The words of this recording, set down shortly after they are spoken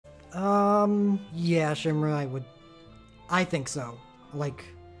Yeah, Shimura, I think so. Like,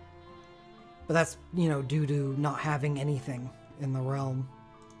 but that's, you know, due to not having anything in the realm.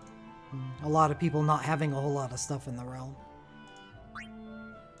 A lot of people not having a whole lot of stuff in the realm.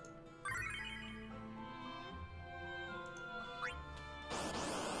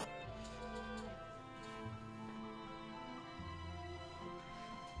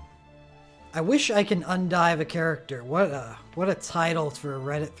 I wish I can undive a character. What a title for a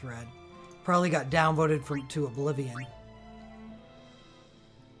Reddit thread. Probably got downvoted to oblivion.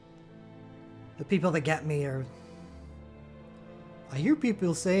 The people that get me are... I hear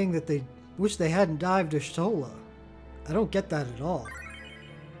people saying that they wish they hadn't dived Ashtola. I don't get that at all.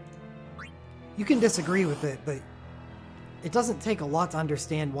 You can disagree with it, but it doesn't take a lot to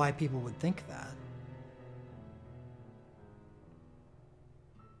understand why people would think that.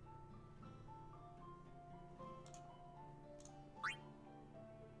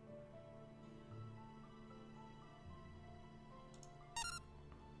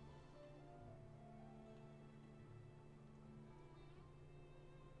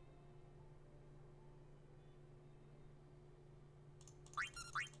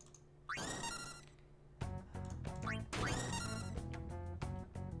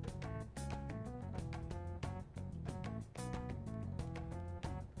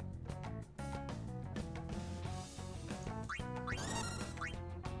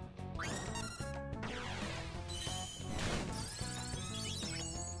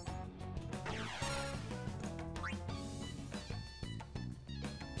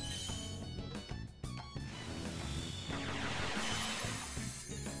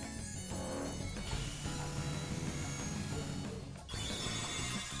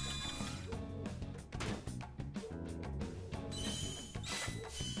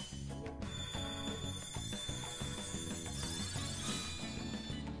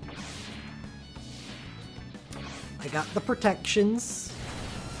 I got the protections.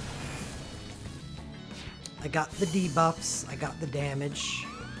 I got the debuffs. I got the damage.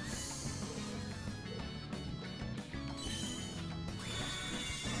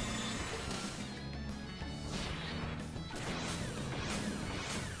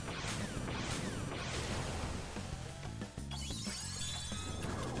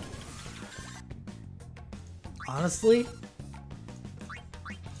 Honestly?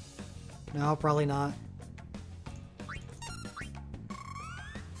 No, probably not.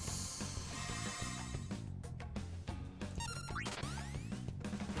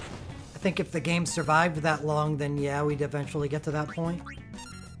 I think if the game survived that long, then yeah, we'd eventually get to that point.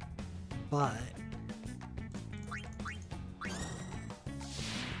 But...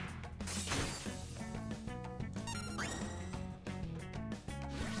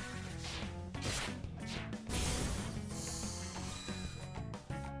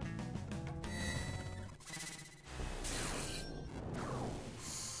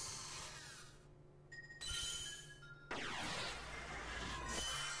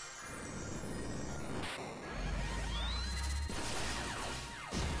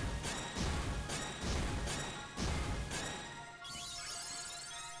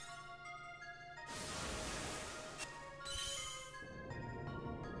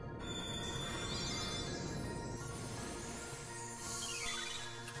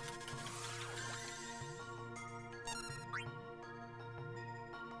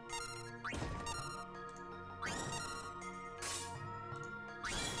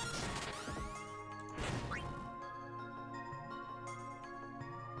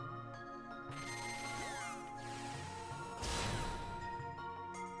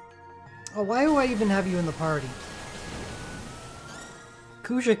 Oh, why do I even have you in the party?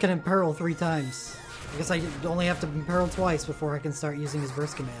 Kuja can imperil 3 times. I guess I only have to imperil twice before I can start using his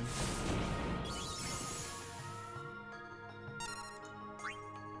burst command.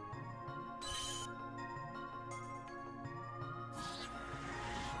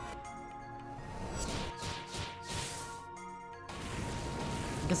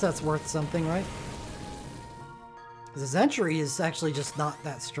 I guess that's worth something, right? Because his entry is actually just not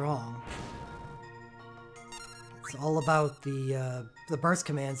that strong. It's all about the burst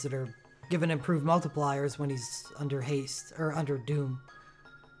commands that are given improved multipliers when he's under haste, or under doom.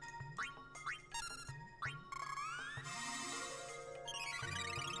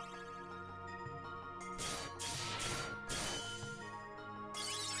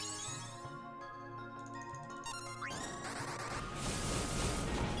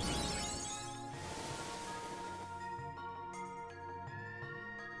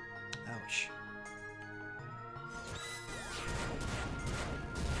 Ouch.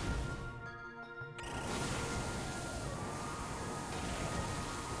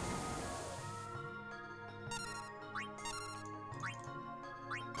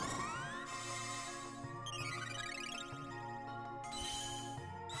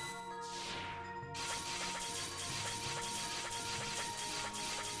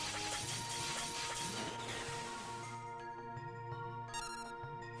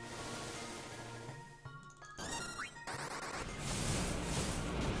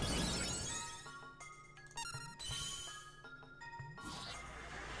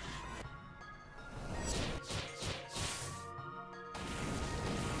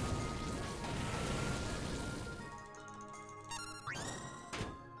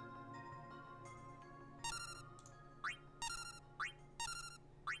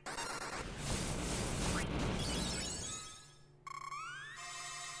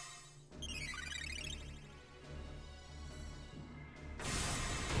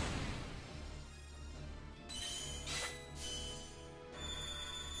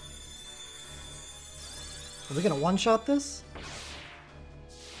 Are we gonna one-shot this?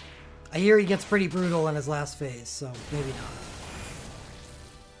 I hear he gets pretty brutal in his last phase, so maybe not.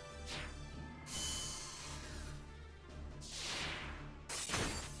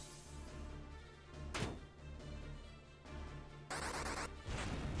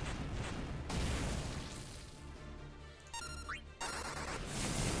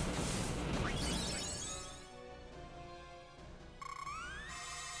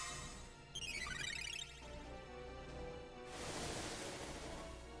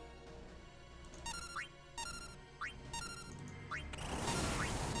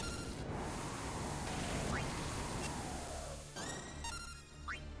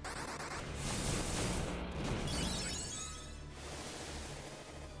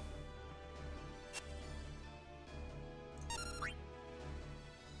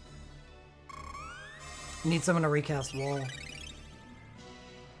 Need someone to recast Wall.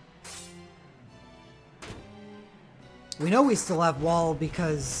 We know we still have Wall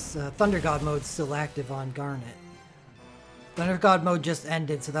because Thunder God mode's still active on Garnet. Thunder God mode just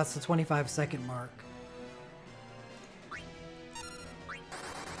ended, so that's the 25-second mark.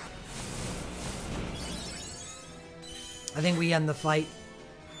 I think we end the fight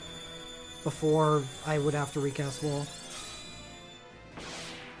before I would have to recast Wall.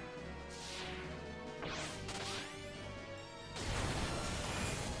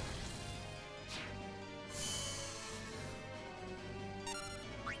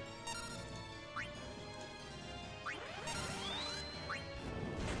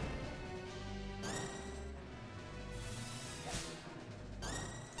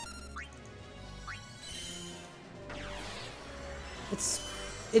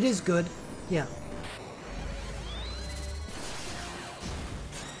 It is good, yeah.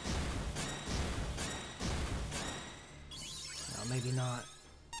 No, maybe not.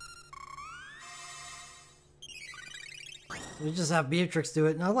 We just have Beatrix do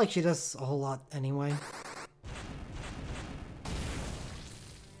it. Not like she does a whole lot anyway.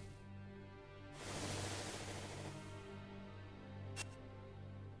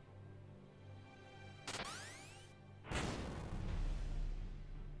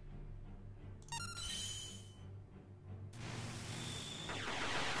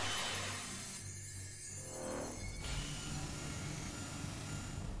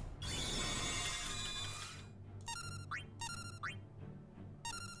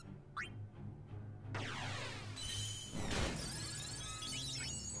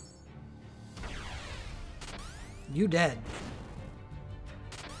 You dead.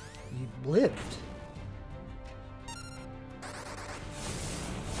 You lived.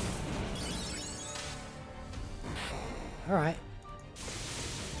 All right.